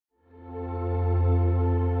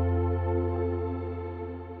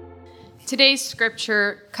Today's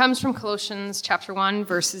scripture comes from Colossians chapter 1,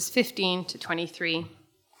 verses 15 to 23.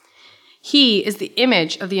 He is the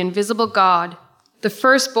image of the invisible God, the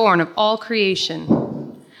firstborn of all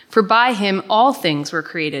creation. For by him all things were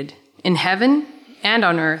created, in heaven and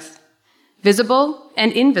on earth, visible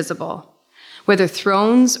and invisible, whether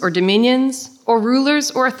thrones or dominions or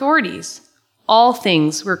rulers or authorities. All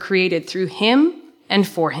things were created through him and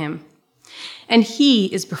for him. And he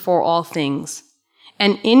is before all things,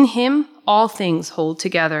 and in him all things hold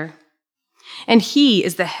together. And he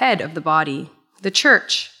is the head of the body, the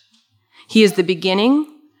church. He is the beginning,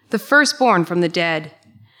 the firstborn from the dead,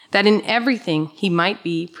 that in everything he might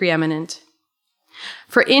be preeminent.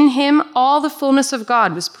 For in him all the fullness of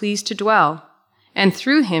God was pleased to dwell, and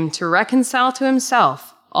through him to reconcile to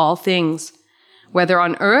himself all things, whether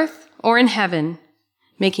on earth or in heaven,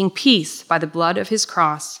 making peace by the blood of his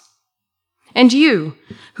cross. And you,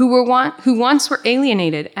 who once were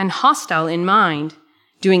alienated and hostile in mind,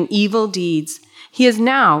 doing evil deeds, he is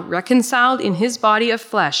now reconciled in his body of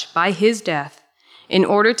flesh by his death, in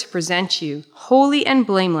order to present you holy and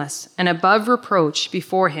blameless and above reproach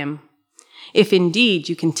before him. If indeed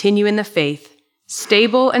you continue in the faith,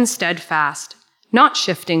 stable and steadfast, not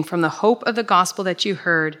shifting from the hope of the gospel that you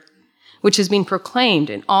heard, which has been proclaimed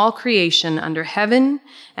in all creation under heaven,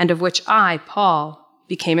 and of which I, Paul,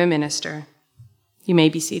 became a minister. You may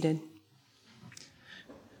be seated.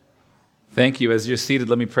 Thank you. As you're seated,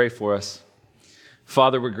 let me pray for us.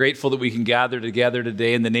 Father, we're grateful that we can gather together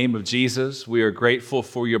today in the name of Jesus. We are grateful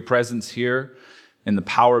for your presence here and the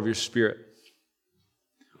power of your Spirit.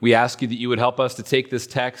 We ask you that you would help us to take this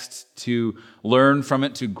text, to learn from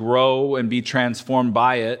it, to grow and be transformed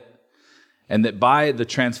by it, and that by the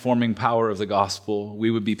transforming power of the gospel,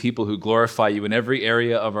 we would be people who glorify you in every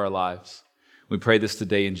area of our lives. We pray this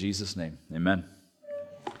today in Jesus' name. Amen.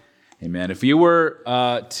 Amen. If you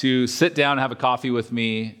were to sit down and have a coffee with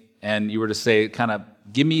me and you were to say,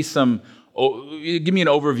 give me an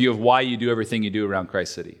overview of why you do everything you do around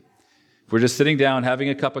Christ City. If we're just sitting down having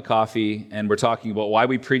a cup of coffee and we're talking about why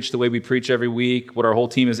we preach the way we preach every week, what our whole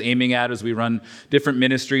team is aiming at as we run different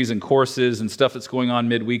ministries and courses and stuff that's going on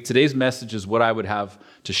midweek, today's message is what I would have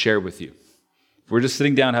to share with you. If we're just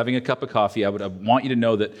sitting down having a cup of coffee, I want you to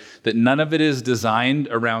know that none of it is designed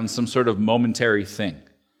around some sort of momentary thing.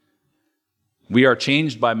 We are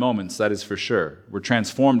changed by moments, that is for sure. We're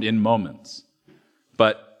transformed in moments.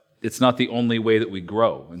 But it's not the only way that we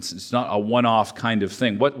grow. It's not a one-off kind of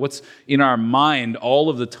thing. What's in our mind all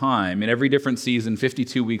of the time, in every different season,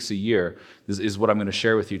 52 weeks a year, is what I'm going to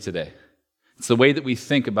share with you today. It's the way that we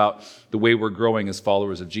think about the way we're growing as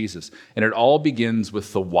followers of Jesus. And it all begins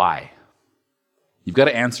with the why. You've got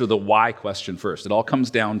to answer the why question first. It all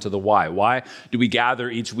comes down to the why. Why do we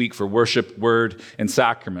gather each week for worship, word, and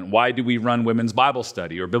sacrament? Why do we run women's Bible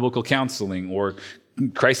study or biblical counseling or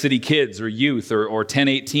Christ City Kids or youth or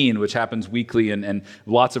 1018, which happens weekly and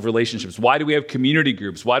lots of relationships? Why do we have community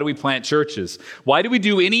groups? Why do we plant churches? Why do we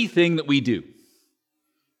do anything that we do?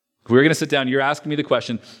 If we're going to sit down, you're asking me the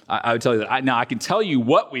question, I would tell you that. Now, I can tell you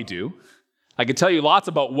what we do. I can tell you lots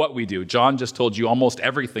about what we do. John just told you almost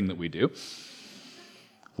everything that we do.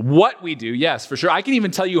 What we do, yes, for sure. I can even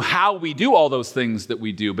tell you how we do all those things that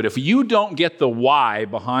we do. But if you don't get the why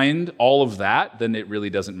behind all of that, then it really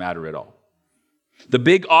doesn't matter at all. The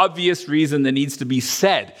big obvious reason that needs to be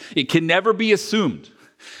said, it can never be assumed.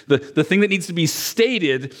 The thing that needs to be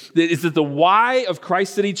stated is that the why of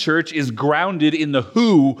Christ City Church is grounded in the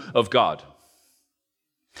who of God.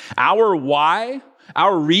 Our why,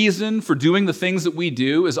 our reason for doing the things that we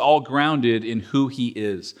do is all grounded in who he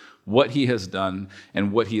is, what he has done,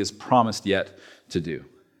 and what he has promised yet to do.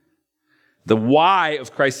 The why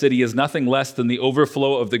of Christ City is nothing less than the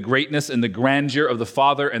overflow of the greatness and the grandeur of the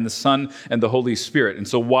Father and the Son and the Holy Spirit. And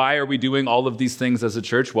so why are we doing all of these things as a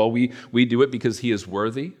church? Well, we do it because he is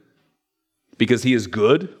worthy, because he is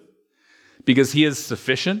good, because he is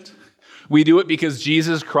sufficient. We do it because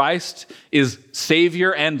Jesus Christ is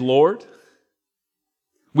Savior and Lord.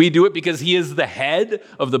 We do it because he is the head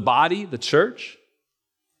of the body, the church.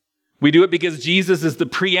 We do it because Jesus is the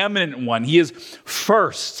preeminent one. He is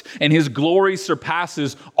first, and his glory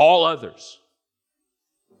surpasses all others.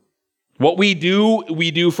 What we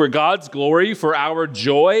do for God's glory, for our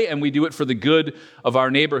joy, and we do it for the good of our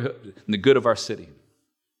neighborhood and the good of our city.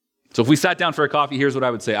 So if we sat down for a coffee, here's what I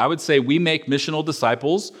would say. I would say we make missional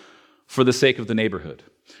disciples for the sake of the neighborhood.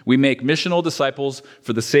 We make missional disciples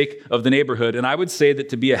for the sake of the neighborhood. And I would say that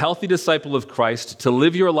to be a healthy disciple of Christ, to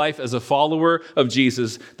live your life as a follower of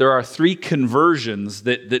Jesus, there are 3 conversions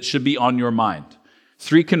that should be on your mind.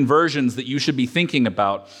 3 conversions that you should be thinking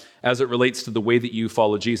about as it relates to the way that you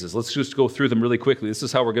follow Jesus. Let's just go through them really quickly. This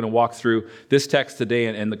is how we're going to walk through this text today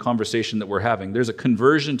and the conversation that we're having. There's a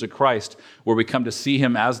conversion to Christ where we come to see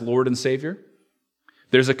him as Lord and Savior.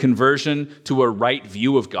 There's a conversion to a right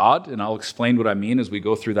view of God, and I'll explain what I mean as we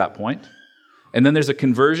go through that point. And then there's a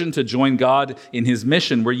conversion to join God in his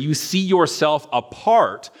mission where you see yourself a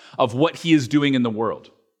part of what he is doing in the world.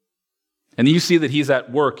 And you see that he's at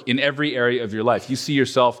work in every area of your life. You see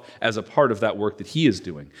yourself as a part of that work that he is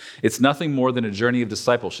doing. It's nothing more than a journey of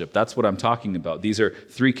discipleship. That's what I'm talking about. These are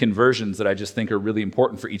 3 conversions that I just think are really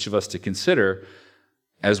important for each of us to consider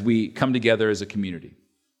as we come together as a community.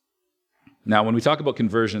 Now, when we talk about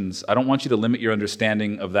conversions, I don't want you to limit your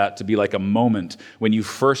understanding of that to be like a moment when you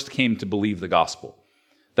first came to believe the gospel.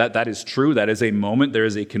 That is true. That is a moment. There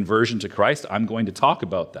is a conversion to Christ. I'm going to talk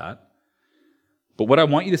about that. But what I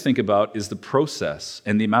want you to think about is the process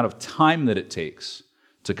and the amount of time that it takes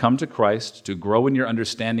to come to Christ, to grow in your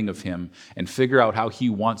understanding of him, and figure out how he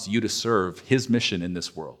wants you to serve his mission in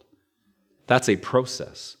this world. That's a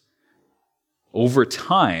process. Over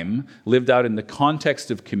time, lived out in the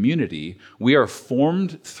context of community, we are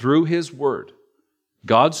formed through his word.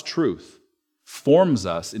 God's truth forms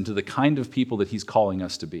us into the kind of people that he's calling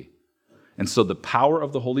us to be. And so the power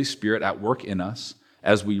of the Holy Spirit at work in us,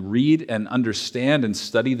 as we read and understand and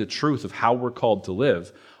study the truth of how we're called to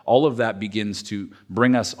live, all of that begins to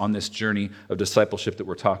bring us on this journey of discipleship that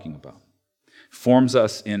we're talking about. Forms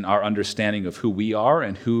us in our understanding of who we are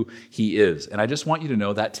and who he is. And I just want you to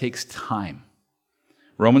know that takes time.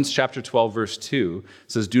 Romans chapter 12, verse 2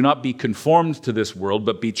 says, "Do not be conformed to this world,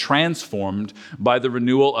 but be transformed by the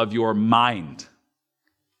renewal of your mind."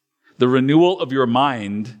 The renewal of your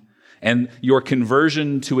mind and your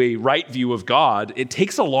conversion to a right view of God, it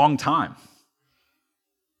takes a long time.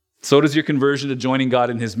 So does your conversion to joining God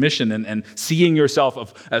in his mission and seeing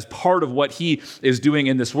yourself as part of what he is doing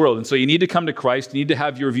in this world. And so you need to come to Christ. You need to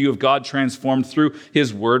have your view of God transformed through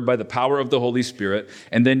his word by the power of the Holy Spirit.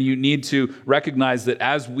 And then you need to recognize that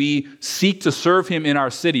as we seek to serve him in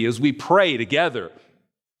our city, as we pray together,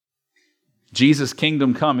 Jesus'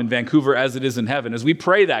 kingdom come in Vancouver as it is in heaven. As we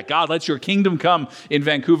pray that, God, let your kingdom come in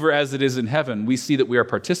Vancouver as it is in heaven, we see that we are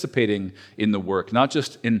participating in the work, not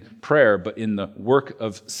just in prayer, but in the work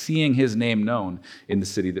of seeing his name known in the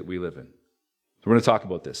city that we live in. So we're going to talk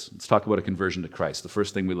about this. Let's talk about a conversion to Christ. The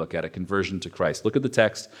first thing we look at, a conversion to Christ. Look at the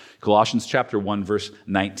text, Colossians chapter 1, verse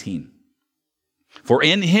 19. "For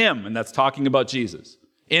in him," and that's talking about Jesus,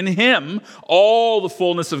 "in him all the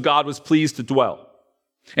fullness of God was pleased to dwell.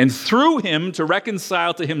 And through him to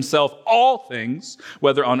reconcile to himself all things,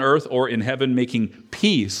 whether on earth or in heaven, making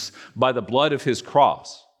peace by the blood of his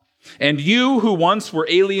cross. And you who once were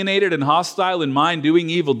alienated and hostile in mind,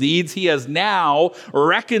 doing evil deeds, he has now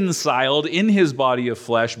reconciled in his body of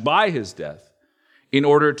flesh by his death, in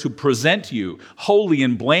order to present you holy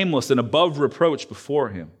and blameless and above reproach before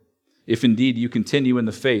him. If indeed you continue in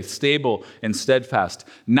the faith, stable and steadfast,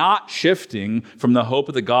 not shifting from the hope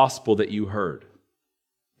of the gospel that you heard."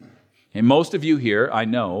 And most of you here, I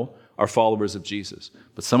know, are followers of Jesus,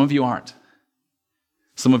 but some of you aren't.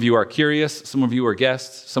 Some of you are curious, some of you are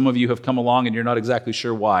guests, some of you have come along and you're not exactly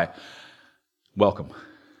sure why. Welcome.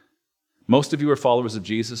 Most of you are followers of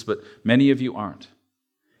Jesus, but many of you aren't.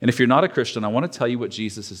 And if you're not a Christian, I want to tell you what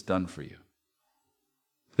Jesus has done for you.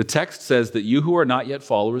 The text says that you who are not yet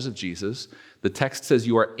followers of Jesus, the text says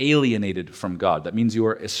you are alienated from God. That means you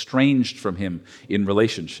are estranged from him in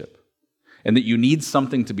relationship. And that you need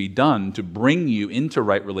something to be done to bring you into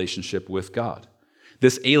right relationship with God.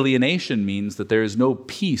 This alienation means that there is no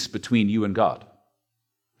peace between you and God.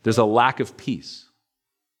 There's a lack of peace.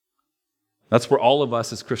 That's where all of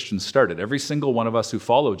us as Christians started. Every single one of us who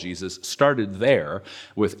follow Jesus started there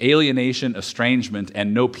with alienation, estrangement,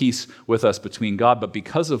 and no peace with us between God. But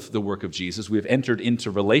because of the work of Jesus, we have entered into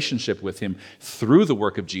relationship with him through the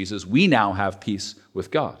work of Jesus. We now have peace with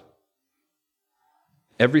God.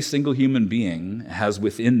 Every single human being has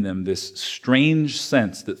within them this strange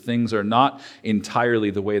sense that things are not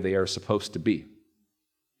entirely the way they are supposed to be.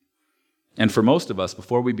 And for most of us,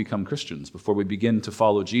 before we become Christians, before we begin to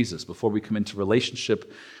follow Jesus, before we come into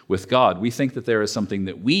relationship with God, we think that there is something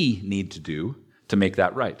that we need to do to make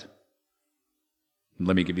that right.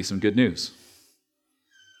 Let me give you some good news.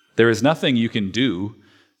 There is nothing you can do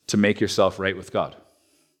to make yourself right with God,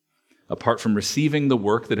 apart from receiving the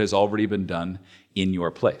work that has already been done in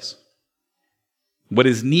your place. What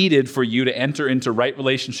is needed for you to enter into right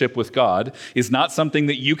relationship with God is not something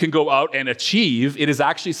that you can go out and achieve. It is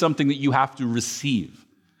actually something that you have to receive.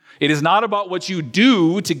 It is not about what you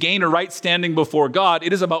do to gain a right standing before God.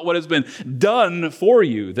 It is about what has been done for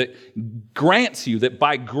you, that grants you, that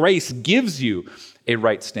by grace gives you a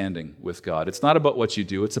right standing with God. It's not about what you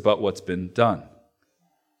do, it's about what's been done.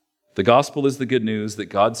 The gospel is the good news that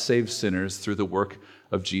God saves sinners through the work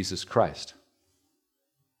of Jesus Christ.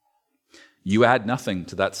 You add nothing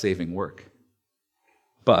to that saving work,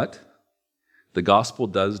 but the gospel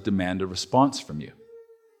does demand a response from you.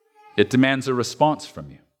 It demands a response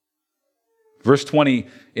from you. Verse 20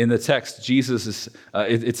 in the text,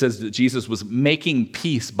 it says that Jesus was making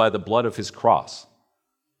peace by the blood of his cross.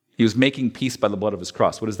 He was making peace by the blood of his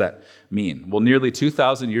cross. What does that mean? Well, nearly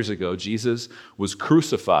 2,000 years ago, Jesus was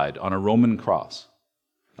crucified on a Roman cross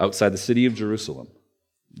outside the city of Jerusalem.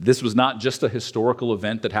 This was not just a historical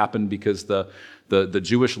event that happened because the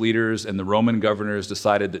Jewish leaders and the Roman governors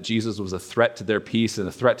decided that Jesus was a threat to their peace and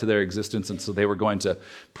a threat to their existence, and so they were going to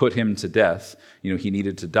put him to death. He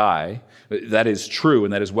needed to die. That is true,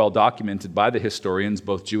 and that is well documented by the historians,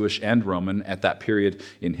 both Jewish and Roman, at that period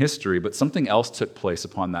in history. But something else took place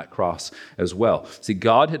upon that cross as well. See,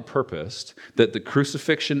 God had purposed that the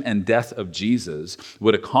crucifixion and death of Jesus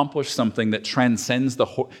would accomplish something that transcends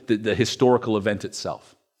the historical event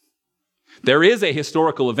itself. There is a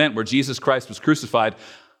historical event where Jesus Christ was crucified.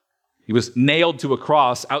 He was nailed to a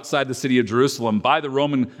cross outside the city of Jerusalem by the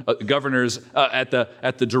Roman governors at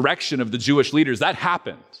the direction of the Jewish leaders. That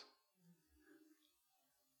happened.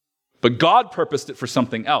 But God purposed it for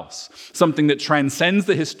something else, something that transcends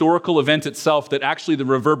the historical event itself, that actually the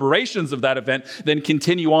reverberations of that event then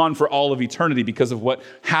continue on for all of eternity because of what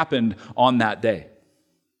happened on that day.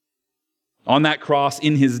 On that cross,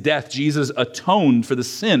 in his death, Jesus atoned for the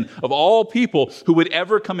sin of all people who would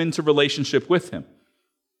ever come into relationship with him.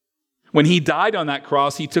 When he died on that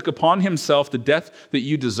cross, he took upon himself the death that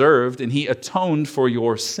you deserved, and he atoned for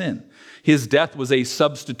your sin. His death was a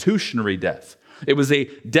substitutionary death. It was a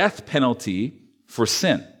death penalty for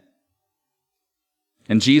sin.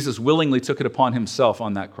 And Jesus willingly took it upon himself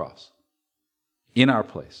on that cross, in our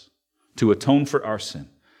place, to atone for our sin,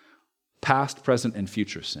 past, present, and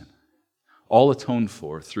future sin. All atoned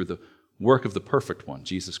for through the work of the perfect one,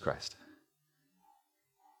 Jesus Christ.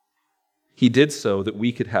 He did so that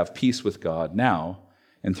we could have peace with God now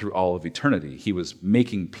and through all of eternity. He was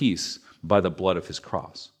making peace by the blood of his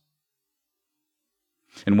cross.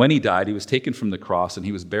 And when he died, he was taken from the cross and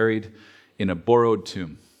he was buried in a borrowed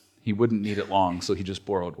tomb. He wouldn't need it long, so he just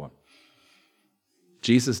borrowed one.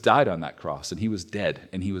 Jesus died on that cross and he was dead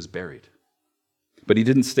and he was buried. But he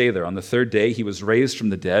didn't stay there. On the third day, he was raised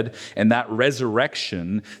from the dead, and that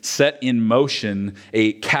resurrection set in motion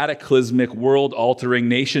a cataclysmic, world-altering,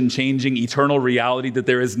 nation-changing, eternal reality that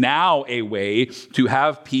there is now a way to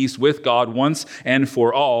have peace with God once and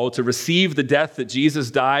for all, to receive the death that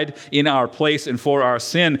Jesus died in our place and for our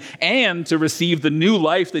sin, and to receive the new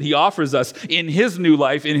life that he offers us in his new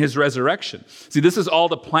life, in his resurrection. See, this is all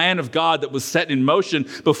the plan of God that was set in motion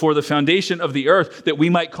before the foundation of the earth, that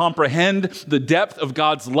we might comprehend the depth of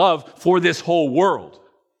God's love for this whole world.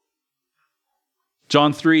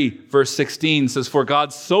 John 3, verse 16 says, "For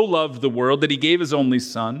God so loved the world that he gave his only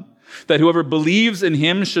Son, that whoever believes in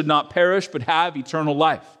him should not perish but have eternal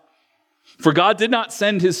life. For God did not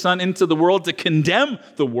send his Son into the world to condemn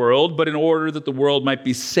the world, but in order that the world might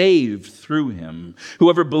be saved through him.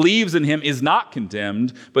 Whoever believes in him is not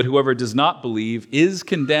condemned, but whoever does not believe is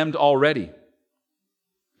condemned already,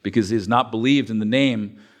 because he has not believed in the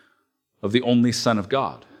name of the only Son of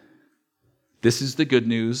God." This is the good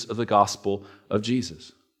news of the gospel of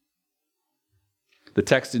Jesus. The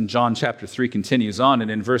text in John chapter 3 continues on,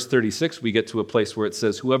 and in verse 36 we get to a place where it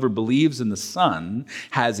says, "Whoever believes in the Son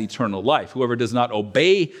has eternal life. Whoever does not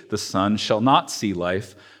obey the Son shall not see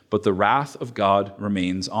life, but the wrath of God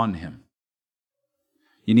remains on him."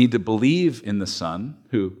 You need to believe in the Son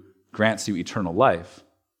who grants you eternal life,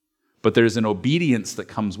 but there's an obedience that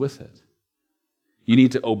comes with it. You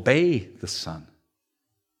need to obey the Son.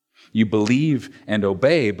 You believe and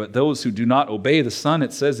obey, but those who do not obey the Son,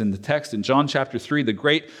 it says in the text in John chapter 3, the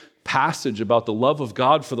great passage about the love of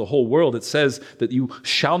God for the whole world, it says that you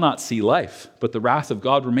shall not see life, but the wrath of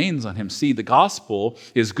God remains on him. See, the gospel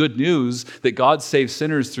is good news that God saves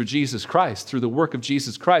sinners through Jesus Christ, through the work of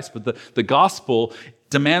Jesus Christ, but the gospel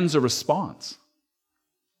demands a response.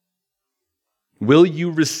 Will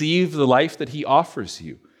you receive the life that he offers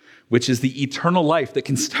you, which is the eternal life that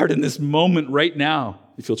can start in this moment right now,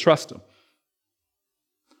 if you'll trust him?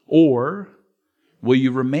 Or will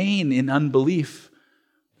you remain in unbelief,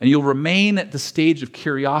 and you'll remain at the stage of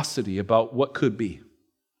curiosity about what could be?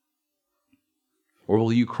 Or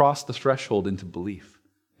will you cross the threshold into belief,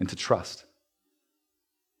 into trust?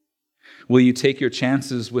 Will you take your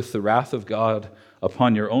chances with the wrath of God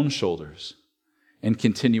upon your own shoulders and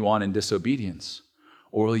continue on in disobedience?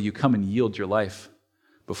 Or will you come and yield your life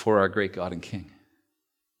before our great God and King?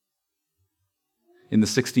 In the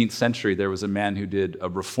 16th century, there was a man who did a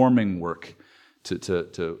reforming work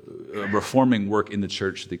reforming work in the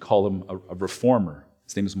church. They call him a reformer.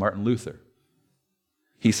 His name is Martin Luther.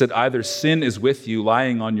 He said, either sin is with you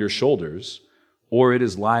lying on your shoulders, or it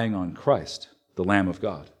is lying on Christ, the Lamb of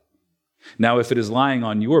God. Now, if it is lying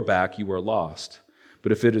on your back, you are lost.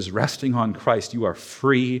 But if it is resting on Christ, you are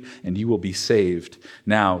free and you will be saved.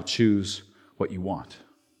 Now, choose what you want.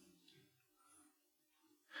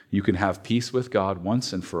 You can have peace with God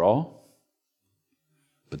once and for all,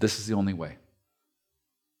 but this is the only way.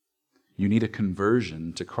 You need a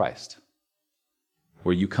conversion to Christ,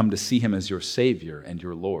 where you come to see him as your Savior and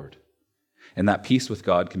your Lord. And that peace with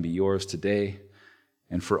God can be yours today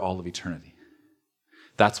and for all of eternity.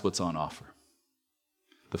 That's what's on offer.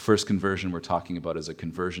 The first conversion we're talking about is a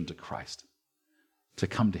conversion to Christ, to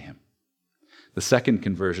come to him. The second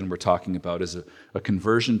conversion we're talking about is a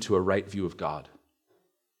conversion to a right view of God.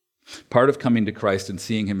 Part of coming to Christ and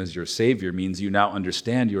seeing him as your Savior means you now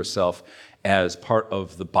understand yourself as part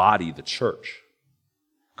of the body, the church.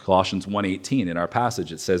 Colossians 1:18 in our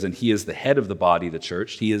passage, it says, and he is the head of the body, the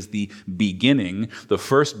church. He is the beginning, the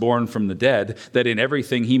firstborn from the dead, that in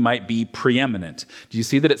everything he might be preeminent. Do you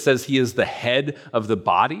see that it says he is the head of the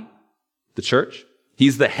body, the church?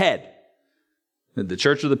 He's the head. The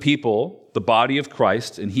church of the people, the body of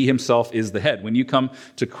Christ, and he himself is the head. When you come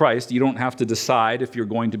to Christ, you don't have to decide if you're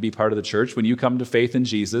going to be part of the church. When you come to faith in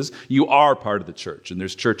Jesus, you are part of the church. And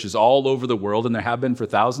there's churches all over the world, and there have been for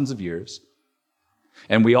thousands of years.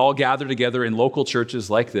 And we all gather together in local churches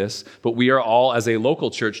like this, but we are all, as a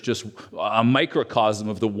local church, just a microcosm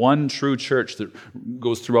of the one true church that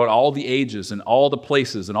goes throughout all the ages and all the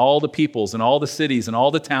places and all the peoples and all the cities and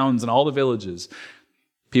all the towns and all the villages.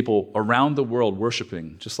 People around the world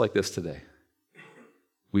worshiping just like this today.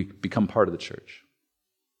 We become part of the church.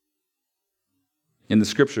 In the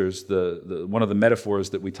scriptures, one of the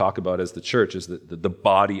metaphors that we talk about as the church is the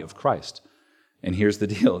body of Christ. And here's the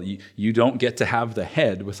deal. You don't get to have the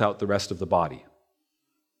head without the rest of the body.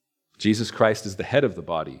 Jesus Christ is the head of the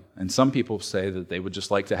body. And some people say that they would just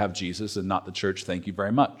like to have Jesus and not the church. Thank you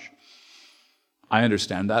very much. I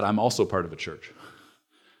understand that. I'm also part of a church.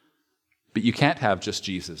 But you can't have just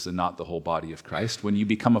Jesus and not the whole body of Christ. When you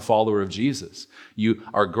become a follower of Jesus, you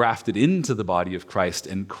are grafted into the body of Christ,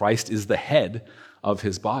 and Christ is the head of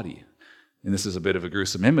his body. And this is a bit of a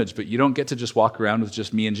gruesome image, but you don't get to just walk around with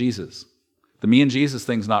just me and Jesus. The me and Jesus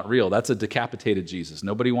thing's not real. That's a decapitated Jesus.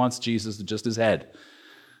 Nobody wants Jesus to just his head.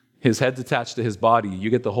 His head's attached to his body. You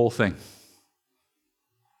get the whole thing.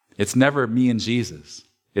 It's never me and Jesus.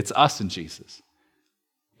 It's us and Jesus.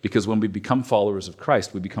 Because when we become followers of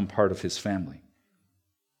Christ, we become part of his family.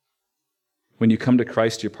 When you come to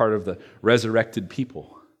Christ, you're part of the resurrected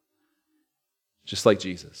people, just like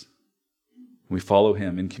Jesus. We follow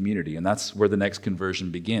him in community, and that's where the next conversion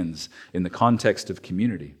begins, in the context of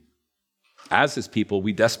community. As his people,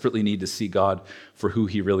 we desperately need to see God for who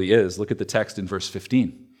he really is. Look at the text in verse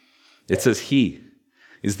 15. It says, he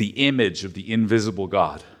is the image of the invisible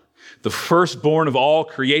God, the firstborn of all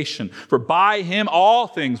creation. For by him all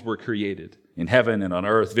things were created, in heaven and on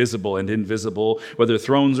earth, visible and invisible, whether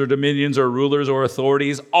thrones or dominions or rulers or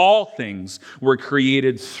authorities, all things were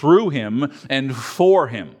created through him and for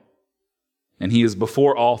him. And he is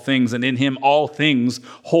before all things, and in him all things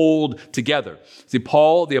hold together. See,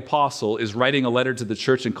 Paul the apostle is writing a letter to the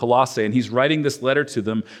church in Colossae, and he's writing this letter to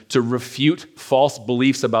them to refute false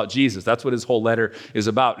beliefs about Jesus. That's what his whole letter is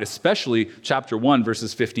about, especially chapter 1,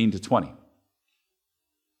 verses 15 to 20.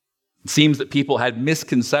 It seems that people had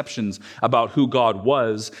misconceptions about who God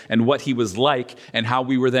was and what he was like and how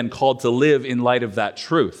we were then called to live in light of that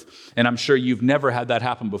truth. And I'm sure you've never had that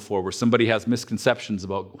happen before, where somebody has misconceptions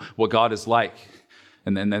about what God is like,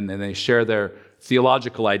 and then they share their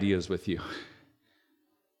theological ideas with you.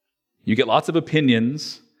 You get lots of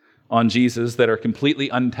opinions on Jesus that are completely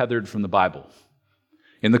untethered from the Bible.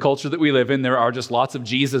 In the culture that we live in, there are just lots of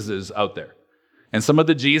Jesuses out there. And some of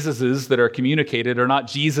the Jesuses that are communicated are not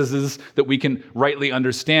Jesuses that we can rightly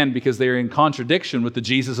understand because they are in contradiction with the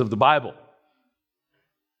Jesus of the Bible.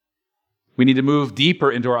 We need to move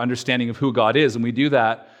deeper into our understanding of who God is, and we do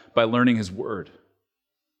that by learning his word.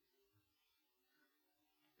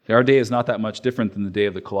 Our day is not that much different than the day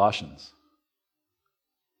of the Colossians.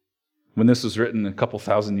 When this was written a couple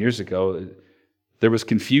thousand years ago, there was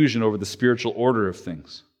confusion over the spiritual order of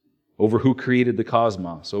things, over who created the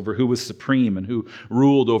cosmos, over who was supreme and who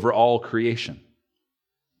ruled over all creation.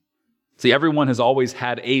 See, everyone has always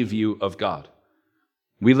had a view of God.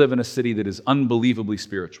 We live in a city that is unbelievably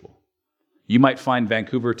spiritual. You might find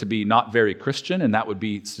Vancouver to be not very Christian, and that would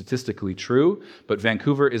be statistically true, but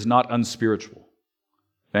Vancouver is not unspiritual.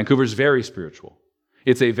 Vancouver is very spiritual.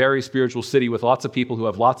 It's a very spiritual city with lots of people who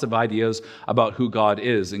have lots of ideas about who God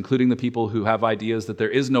is, including the people who have ideas that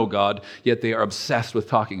there is no God, yet they are obsessed with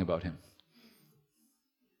talking about him.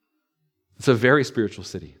 It's a very spiritual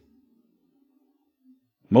city.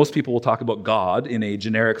 Most people will talk about God in a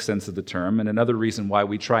generic sense of the term, and another reason why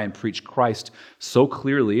we try and preach Christ so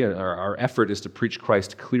clearly, our effort is to preach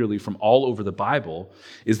Christ clearly from all over the Bible,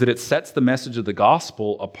 is that it sets the message of the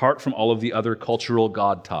gospel apart from all of the other cultural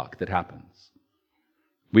God talk that happens.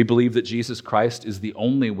 We believe that Jesus Christ is the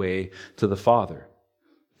only way to the Father,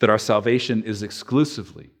 that our salvation is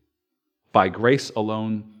exclusively by grace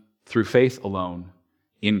alone, through faith alone,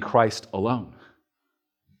 in Christ alone.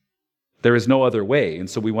 There is no other way, and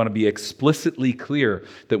so we want to be explicitly clear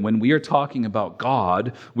that when we are talking about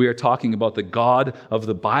God, we are talking about the God of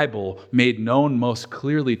the Bible made known most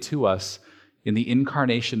clearly to us in the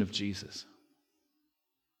incarnation of Jesus.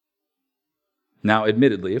 Now,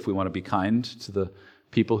 admittedly, if we want to be kind to the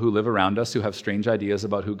people who live around us who have strange ideas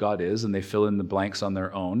about who God is, and they fill in the blanks on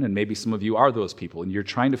their own, and maybe some of you are those people, and you're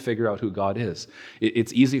trying to figure out who God is.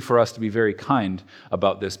 It's easy for us to be very kind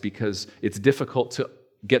about this because it's difficult to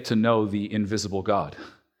get to know the invisible God.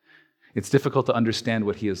 It's difficult to understand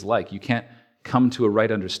what he is like. You can't come to a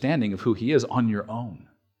right understanding of who he is on your own.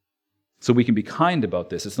 So we can be kind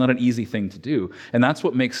about this. It's not an easy thing to do. And that's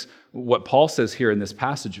what makes what Paul says here in this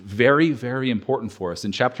passage very, very important for us.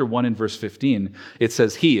 In chapter 1 and verse 15, it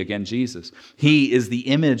says he, again Jesus, he is the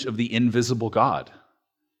image of the invisible God,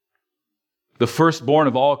 the firstborn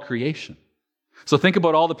of all creation. So think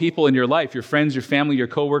about all the people in your life, your friends, your family, your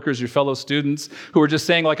coworkers, your fellow students, who are just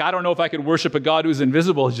saying, like, I don't know if I could worship a God who's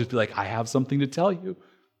invisible. Just be like, I have something to tell you.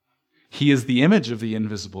 He is the image of the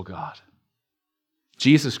invisible God.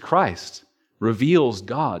 Jesus Christ reveals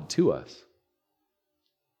God to us.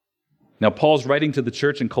 Now, Paul's writing to the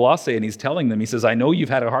church in Colossae, and he's telling them, he says, I know you've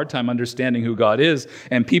had a hard time understanding who God is,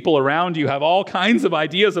 and people around you have all kinds of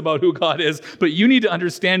ideas about who God is, but you need to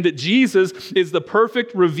understand that Jesus is the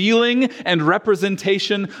perfect revealing and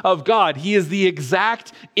representation of God. He is the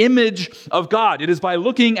exact image of God. It is by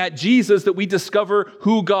looking at Jesus that we discover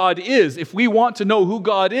who God is. If we want to know who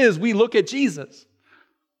God is, we look at Jesus.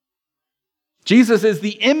 Jesus is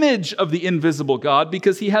the image of the invisible God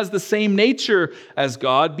because he has the same nature as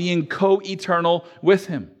God, being co-eternal with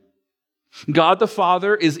him. God the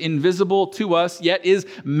Father is invisible to us, yet is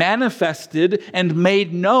manifested and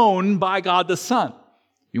made known by God the Son.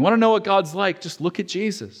 You want to know what God's like? Just look at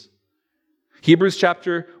Jesus. Hebrews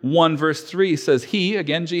chapter 1 verse 3 says, he,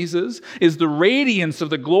 again Jesus, is the radiance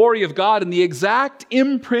of the glory of God and the exact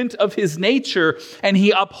imprint of his nature, and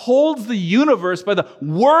he upholds the universe by the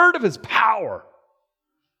word of his power.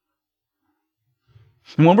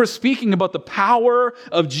 And when we're speaking about the power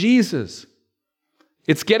of Jesus,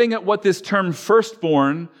 it's getting at what this term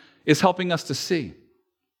firstborn is helping us to see.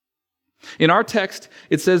 In our text,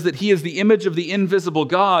 it says that he is the image of the invisible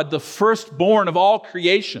God, the firstborn of all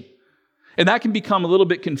creation. And that can become a little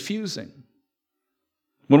bit confusing.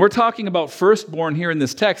 When we're talking about firstborn here in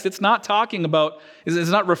this text, it's not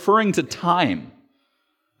referring to time,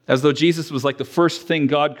 as though Jesus was like the first thing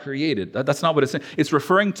God created. That's not what it's saying. It's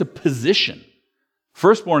referring to position.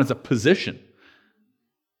 Firstborn is a position.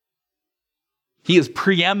 He is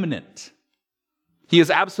preeminent. He is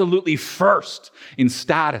absolutely first in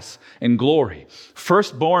status and glory.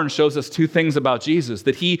 Firstborn shows us two things about Jesus: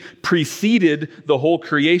 that he preceded the whole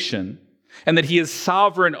creation, and that he is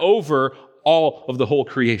sovereign over all of the whole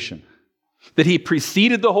creation. That he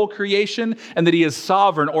preceded the whole creation, and that he is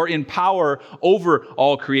sovereign or in power over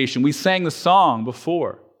all creation. We sang the song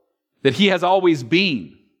before, that he has always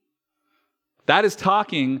been. That is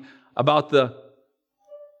talking about the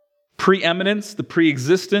preeminence, the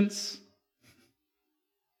preexistence.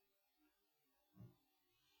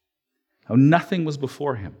 How nothing was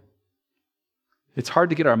before him. It's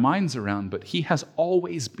hard to get our minds around, but he has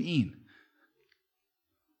always been.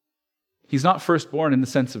 He's not firstborn in the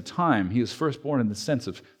sense of time. He is firstborn in the sense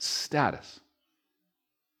of status.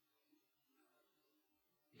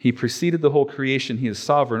 He preceded the whole creation. He is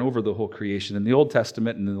sovereign over the whole creation. In the Old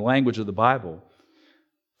Testament and in the language of the Bible,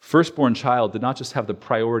 firstborn child did not just have the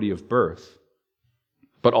priority of birth,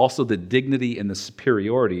 but also the dignity and the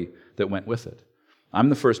superiority that went with it. I'm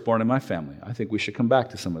the firstborn in my family. I think we should come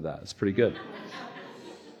back to some of that. It's pretty good.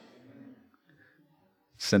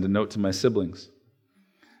 Send a note to my siblings.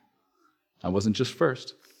 I wasn't just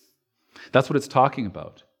first. That's what it's talking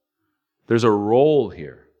about. There's a role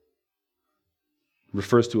here.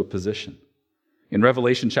 refers to a position. In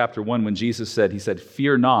Revelation chapter 1, when Jesus said, he said,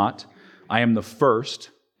 "Fear not, I am the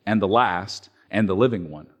first and the last and the living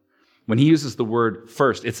one." When he uses the word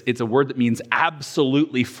first, it's a word that means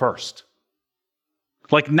absolutely first.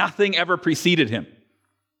 Like nothing ever preceded him.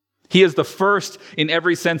 He is the first in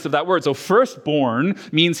every sense of that word. So firstborn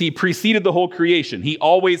means he preceded the whole creation. He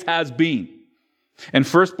always has been. And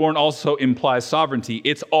firstborn also implies sovereignty.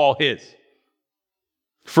 It's all his.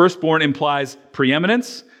 Firstborn implies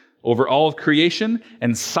preeminence over all of creation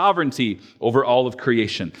and sovereignty over all of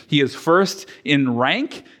creation. He is first in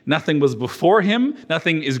rank. Nothing was before him.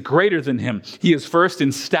 Nothing is greater than him. He is first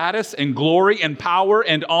in status and glory and power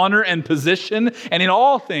and honor and position. And in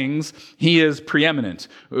all things, he is preeminent.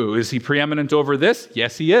 Ooh, is he preeminent over this?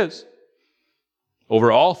 Yes, he is.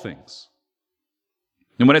 Over all things.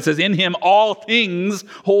 And when it says in him all things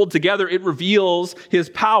hold together, it reveals his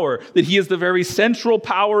power, that he is the very central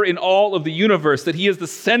power in all of the universe, that he is the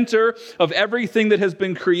center of everything that has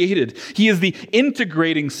been created. He is the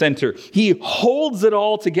integrating center. He holds it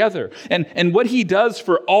all together. And what he does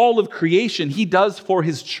for all of creation, he does for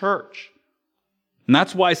his church. And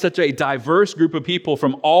that's why such a diverse group of people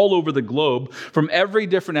from all over the globe, from every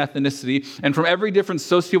different ethnicity and from every different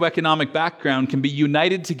socioeconomic background can be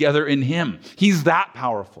united together in him. He's that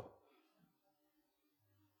powerful.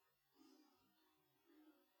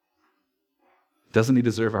 Doesn't he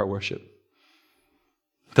deserve our worship?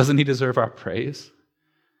 Doesn't he deserve our praise?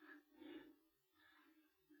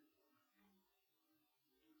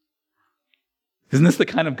 Isn't this the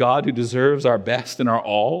kind of God who deserves our best and our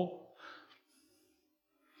all?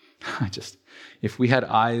 If we had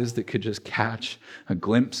eyes that could just catch a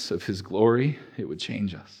glimpse of his glory, it would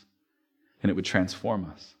change us, and it would transform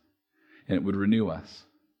us, and it would renew us.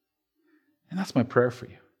 And that's my prayer for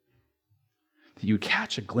you, that you would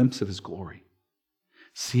catch a glimpse of his glory,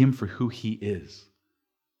 see him for who he is.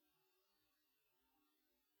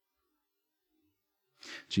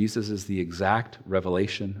 Jesus is the exact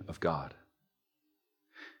revelation of God.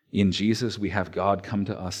 In Jesus, we have God come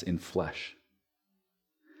to us in flesh.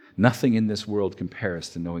 Nothing in this world compares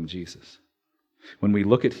to knowing Jesus. When we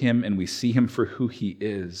look at him and we see him for who he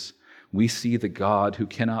is, we see the God who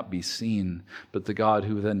cannot be seen, but the God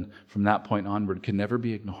who then, from that point onward, can never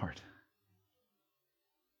be ignored.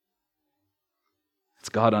 It's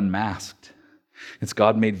God unmasked. It's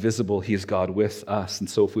God made visible. He is God with us. And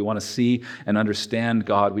so if we want to see and understand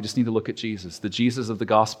God, we just need to look at Jesus, the Jesus of the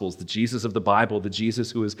Gospels, the Jesus of the Bible, the Jesus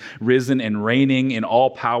who is risen and reigning in all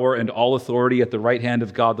power and all authority at the right hand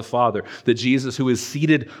of God the Father, the Jesus who is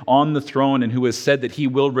seated on the throne and who has said that he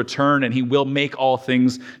will return and he will make all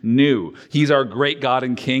things new. He's our great God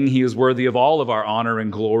and King. He is worthy of all of our honor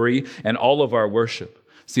and glory and all of our worship.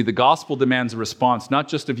 See, the gospel demands a response, not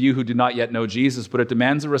just of you who do not yet know Jesus, but it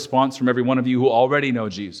demands a response from every one of you who already know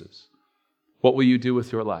Jesus. What will you do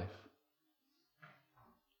with your life?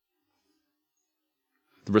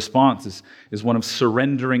 The response is one of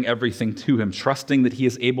surrendering everything to him, trusting that he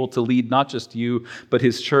is able to lead not just you, but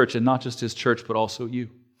his church, and not just his church, but also you.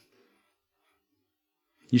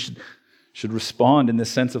 You should respond in this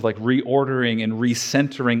sense of like reordering and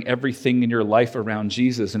recentering everything in your life around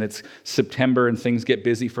Jesus. And it's September and things get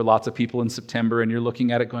busy for lots of people in September, and you're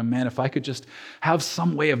looking at it going, man, if I could just have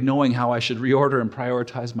some way of knowing how I should reorder and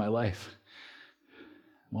prioritize my life,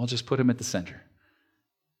 well, just put him at the center.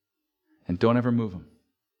 And don't ever move him.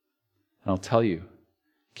 And I'll tell you,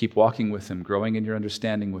 keep walking with him, growing in your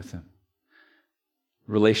understanding with him,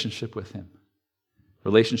 relationship with him,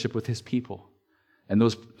 relationship with his people. And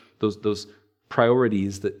those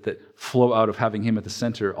priorities that flow out of having him at the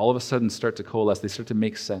center all of a sudden start to coalesce. They start to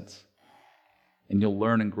make sense. And you'll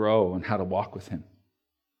learn and grow on how to walk with him.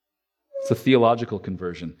 It's a theological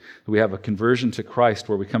conversion. We have a conversion to Christ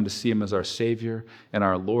where we come to see him as our Savior and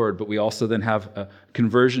our Lord, but we also then have a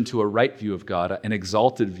conversion to a right view of God, an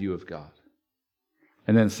exalted view of God.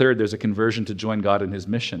 And then third, there's a conversion to join God in his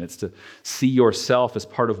mission. It's to see yourself as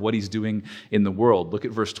part of what he's doing in the world. Look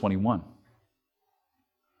at verse 21.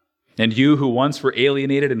 And you who once were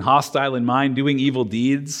alienated and hostile in mind, doing evil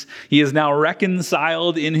deeds, he is now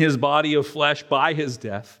reconciled in his body of flesh by his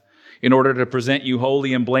death, in order to present you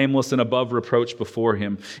holy and blameless and above reproach before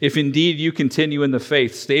him. If indeed you continue in the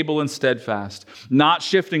faith, stable and steadfast, not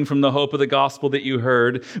shifting from the hope of the gospel that you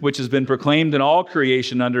heard, which has been proclaimed in all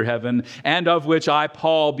creation under heaven, and of which I,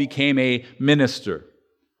 Paul, became a minister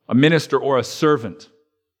or a servant.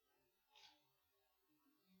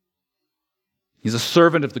 He's a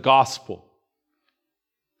servant of the gospel.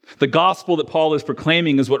 The gospel that Paul is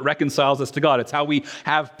proclaiming is what reconciles us to God. It's how we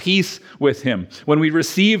have peace with him. When we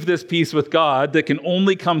receive this peace with God that can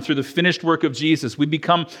only come through the finished work of Jesus, we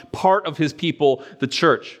become part of his people, the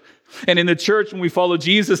church. And in the church, when we follow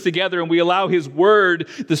Jesus together and we allow his word,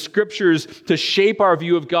 the scriptures, to shape our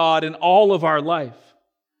view of God in all of our life,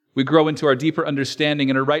 we grow into our deeper understanding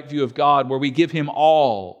and a right view of God where we give him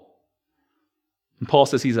all. And Paul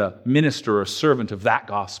says he's a minister or a servant of that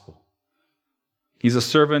gospel. He's a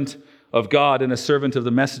servant of God and a servant of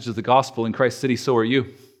the message of the gospel in Christ City. So are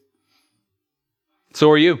you.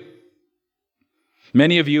 So are you.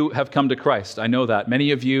 Many of you have come to Christ. I know that.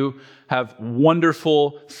 Many of you have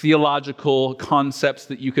wonderful theological concepts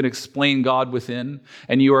that you can explain God within,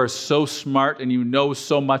 and you are so smart and you know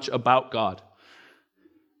so much about God.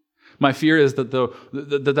 My fear is that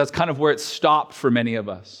that's kind of where it stopped for many of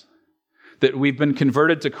us. That we've been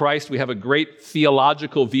converted to Christ, we have a great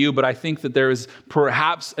theological view, but I think that there is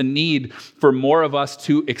perhaps a need for more of us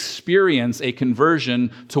to experience a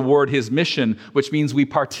conversion toward his mission, which means we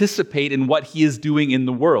participate in what he is doing in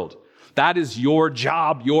the world. That is your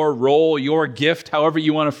job, your role, your gift, however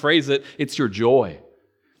you want to phrase it. It's your joy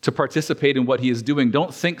to participate in what he is doing.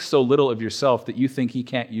 Don't think so little of yourself that you think he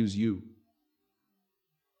can't use you.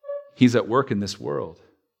 He's at work in this world.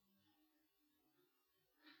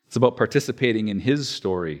 It's about participating in his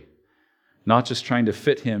story, not just trying to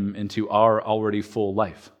fit him into our already full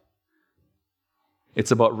life.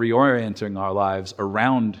 It's about reorienting our lives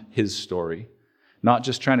around his story, not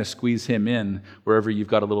just trying to squeeze him in wherever you've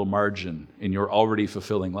got a little margin in your already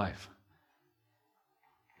fulfilling life.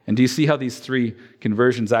 And do you see how these three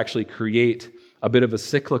conversions actually create a bit of a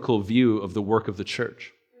cyclical view of the work of the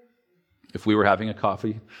church? If we were having a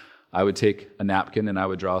coffee, I would take a napkin and I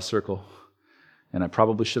would draw a circle. And I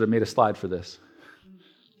probably should have made a slide for this.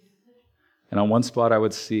 And on one spot I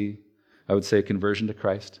would say conversion to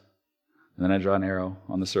Christ. And then I draw an arrow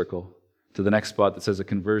on the circle to the next spot that says a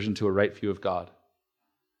conversion to a right view of God.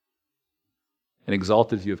 An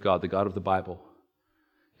exalted view of God, the God of the Bible.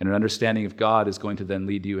 And an understanding of God is going to then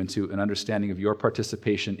lead you into an understanding of your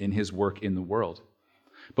participation in his work in the world.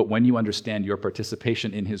 But when you understand your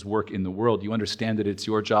participation in his work in the world, you understand that it's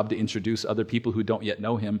your job to introduce other people who don't yet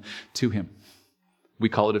know him to him. We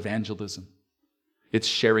call it evangelism. It's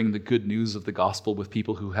sharing the good news of the gospel with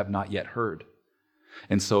people who have not yet heard.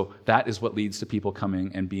 And so that is what leads to people coming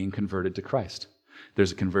and being converted to Christ.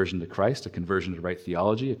 There's a conversion to Christ, a conversion to right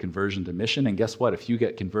theology, a conversion to mission. And guess what? If you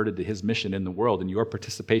get converted to his mission in the world and your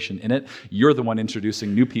participation in it, you're the one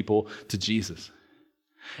introducing new people to Jesus.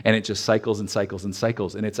 And it just cycles and cycles and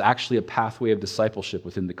cycles. And it's actually a pathway of discipleship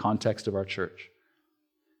within the context of our church.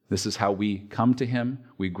 This is how we come to him,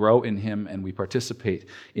 we grow in him, and we participate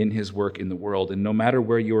in his work in the world. And no matter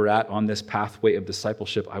where you are at on this pathway of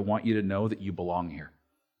discipleship, I want you to know that you belong here.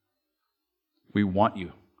 We want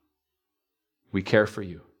you. We care for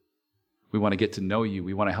you. We want to get to know you.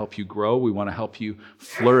 We want to help you grow. We want to help you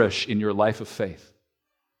flourish in your life of faith.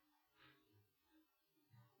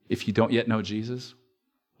 If you don't yet know Jesus,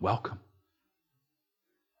 welcome.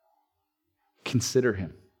 Consider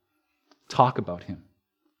him. Talk about him.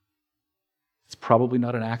 It's probably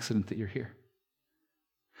not an accident that you're here.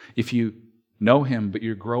 If you know him, but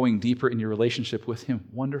you're growing deeper in your relationship with him,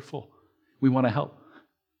 wonderful. We want to help.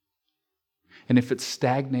 And if it's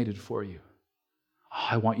stagnated for you,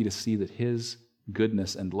 I want you to see that his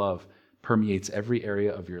goodness and love permeates every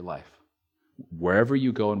area of your life. Wherever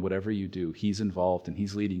you go and whatever you do, he's involved and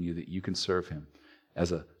he's leading you that you can serve him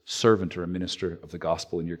as a servant or a minister of the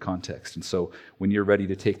gospel in your context. And so when you're ready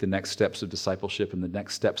to take the next steps of discipleship and the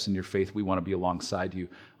next steps in your faith, we want to be alongside you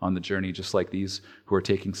on the journey, just like these who are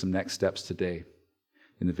taking some next steps today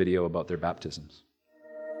in the video about their baptisms.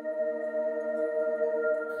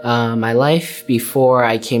 My life before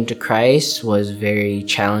I came to Christ was very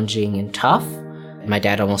challenging and tough. My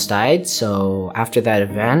dad almost died, so after that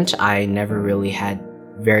event, I never really had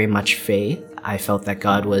very much faith. I felt that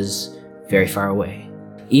God was very far away.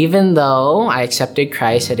 Even though I accepted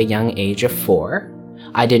Christ at a young age of 4,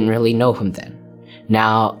 I didn't really know him then.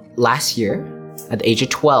 Now, last year, at the age of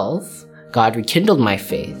 12, God rekindled my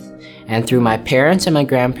faith, and through my parents' and my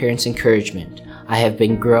grandparents' encouragement, I have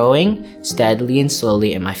been growing steadily and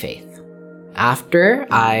slowly in my faith. After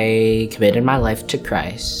I committed my life to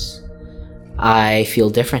Christ, I feel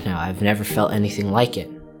different now. I've never felt anything like it.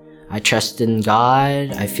 I trust in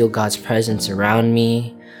God. I feel God's presence around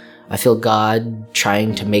me. I feel God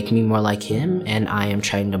trying to make me more like him, and I am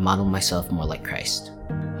trying to model myself more like Christ.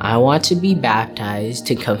 I want to be baptized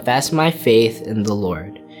to confess my faith in the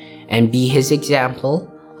Lord and be his example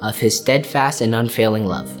of his steadfast and unfailing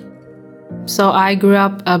love. So I grew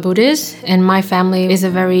up a Buddhist, and my family is a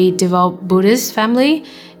very devout Buddhist family.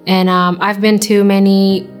 And I've been to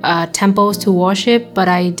many temples to worship, but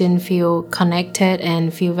I didn't feel connected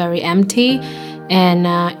and feel very empty. And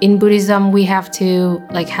in Buddhism, we have to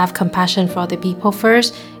have compassion for other people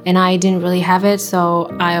first, and I didn't really have it.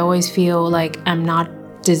 So I always feel like I'm not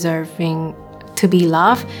deserving to be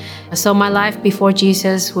loved. So my life before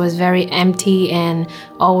Jesus was very empty and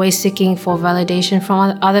always seeking for validation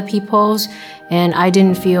from other people's. And I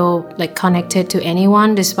didn't feel connected to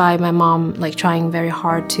anyone, despite my mom trying very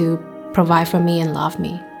hard to provide for me and love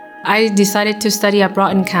me. I decided to study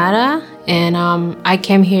abroad in Canada, and I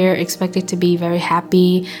came here expected to be very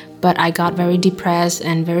happy, but I got very depressed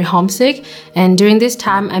and very homesick. And during this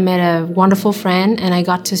time, I met a wonderful friend, and I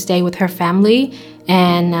got to stay with her family.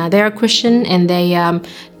 And they're Christian, and they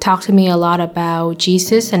talked to me a lot about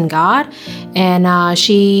Jesus and God. And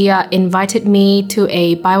she invited me to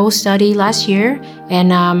a Bible study last year.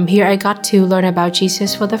 And here I got to learn about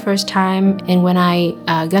Jesus for the first time. And when I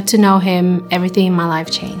got to know him, everything in my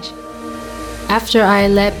life changed. After I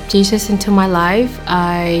let Jesus into my life,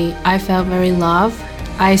 I felt very loved.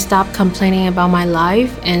 I stopped complaining about my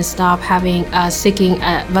life and stopped seeking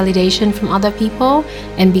validation from other people.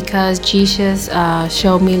 And because Jesus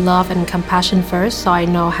showed me love and compassion first, so I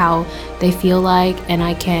know how they feel like and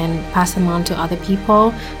I can pass them on to other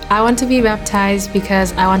people. I want to be baptized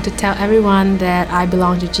because I want to tell everyone that I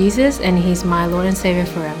belong to Jesus and he's my Lord and Savior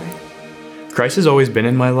forever. Christ has always been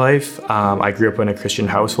in my life. I grew up in a Christian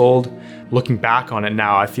household. Looking back on it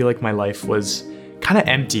now, I feel like my life was kind of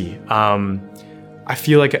empty. I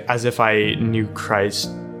feel like as if I knew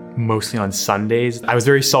Christ mostly on Sundays. I was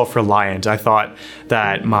very self-reliant. I thought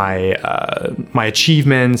that my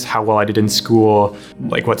achievements, how well I did in school,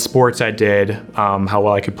 what sports I did, how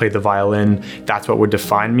well I could play the violin, that's what would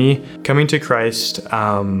define me. Coming to Christ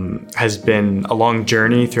has been a long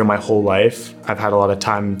journey through my whole life. I've had a lot of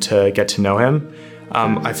time to get to know him.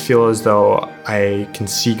 I feel as though I can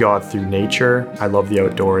see God through nature. I love the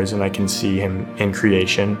outdoors and I can see him in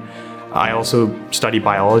creation. I also study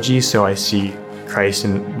biology, so I see Christ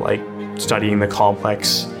in studying the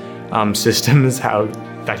complex systems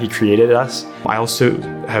that he created us. I also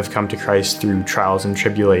have come to Christ through trials and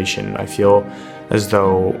tribulation. I feel as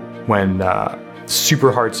though when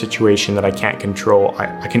super hard situation that I can't control,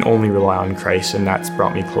 I can only rely on Christ, and that's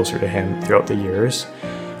brought me closer to him throughout the years.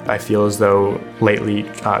 I feel as though lately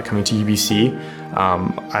coming to UBC,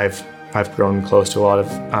 I've grown close to a lot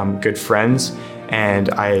of good friends, and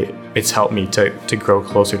it's helped me to grow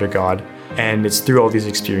closer to God. And it's through all these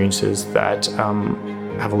experiences that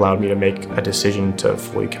have allowed me to make a decision to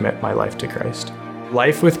fully commit my life to Christ.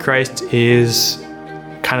 Life with Christ is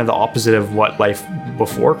kind of the opposite of what life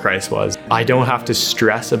before Christ was. I don't have to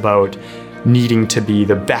stress about needing to be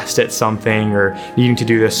the best at something or needing to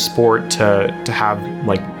do this sport to have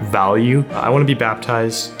value. I want to be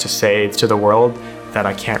baptized to say to the world that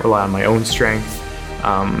I can't rely on my own strength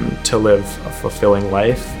to live a fulfilling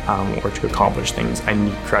life or to accomplish things. I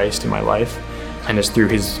need Christ in my life, and it's through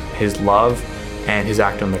his love and his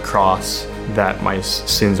act on the cross that my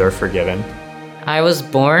sins are forgiven. I was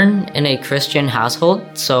born in a Christian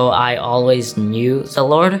household, so I always knew the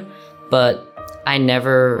Lord, but I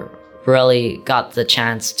never really got the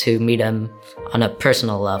chance to meet him on a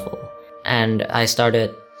personal level. And I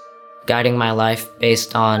started guiding my life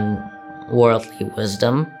based on worldly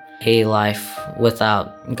wisdom, a life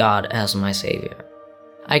without God as my savior.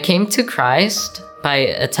 I came to Christ by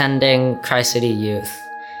attending Christ City Youth.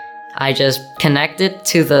 I just connected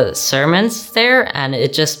to the sermons there, and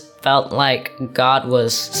it just felt like God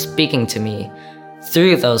was speaking to me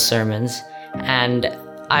through those sermons. And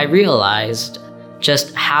I realized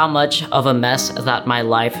just how much of a mess that my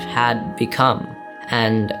life had become.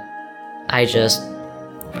 And I just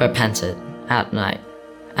repented at night.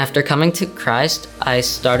 After coming to Christ, I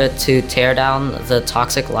started to tear down the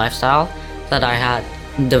toxic lifestyle that I had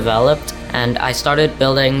developed, and I started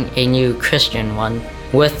building a new Christian one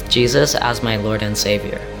with Jesus as my Lord and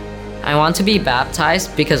Savior. I want to be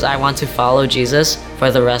baptized because I want to follow Jesus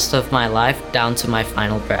for the rest of my life down to my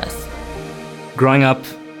final breath. Growing up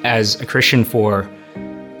as a Christian for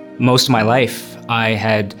most of my life, I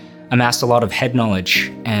had amassed a lot of head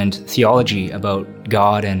knowledge and theology about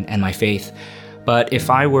God and my faith. But if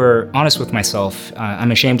I were honest with myself,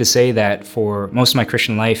 I'm ashamed to say that for most of my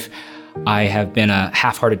Christian life, I have been a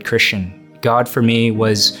half-hearted Christian. God for me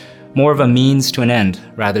was more of a means to an end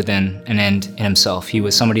rather than an end in himself. He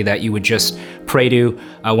was somebody that you would just pray to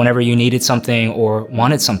whenever you needed something or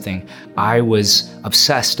wanted something. I was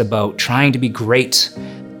obsessed about trying to be great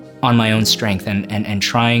on my own strength and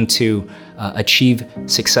trying to achieve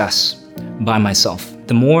success. by myself.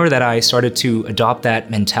 The more that I started to adopt that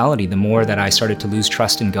mentality, the more that I started to lose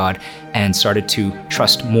trust in God and started to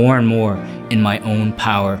trust more and more in my own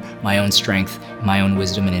power, my own strength, my own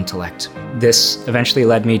wisdom and intellect. This eventually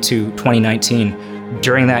led me to 2019.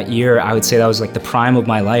 During that year, I would say that was like the prime of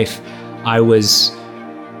my life. I was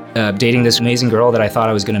dating this amazing girl that I thought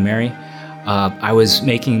I was going to marry. I was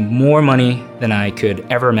making more money than I could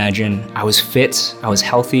ever imagine. I was fit, I was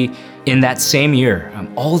healthy. In that same year,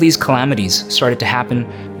 all these calamities started to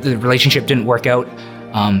happen. The relationship didn't work out.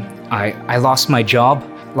 I lost my job,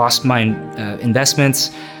 lost my investments.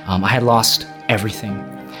 I had lost everything.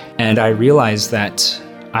 And I realized that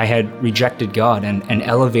I had rejected God and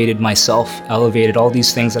elevated myself, elevated all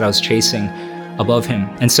these things that I was chasing above Him.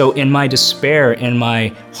 And so in my despair, in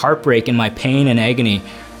my heartbreak, in my pain and agony,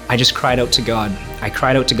 I just cried out to God. I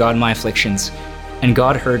cried out to God in my afflictions, and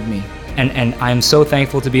God heard me. And I'm so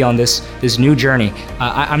thankful to be on this new journey.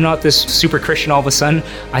 I'm not this super Christian all of a sudden.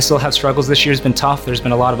 I still have struggles. This year's been tough. There's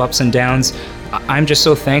been a lot of ups and downs. I'm just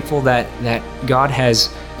so thankful that God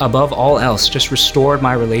has, above all else, just restored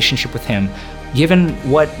my relationship with Him. Given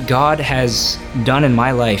what God has done in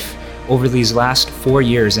my life over these last 4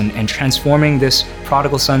 years and transforming this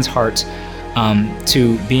prodigal son's heart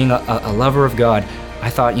to being a lover of God, I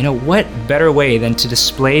thought, what better way than to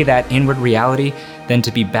display that inward reality than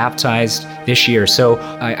to be baptized this year. So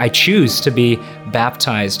I choose to be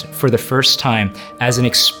baptized for the first time as an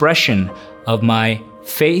expression of my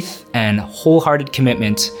faith and wholehearted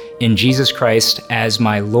commitment in Jesus Christ as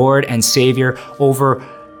my Lord and Savior over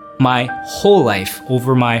my whole life,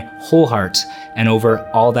 over my whole heart, and over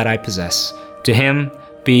all that I possess. To Him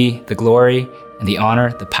be the glory and the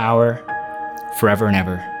honor, the power, forever and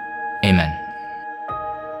ever. Amen.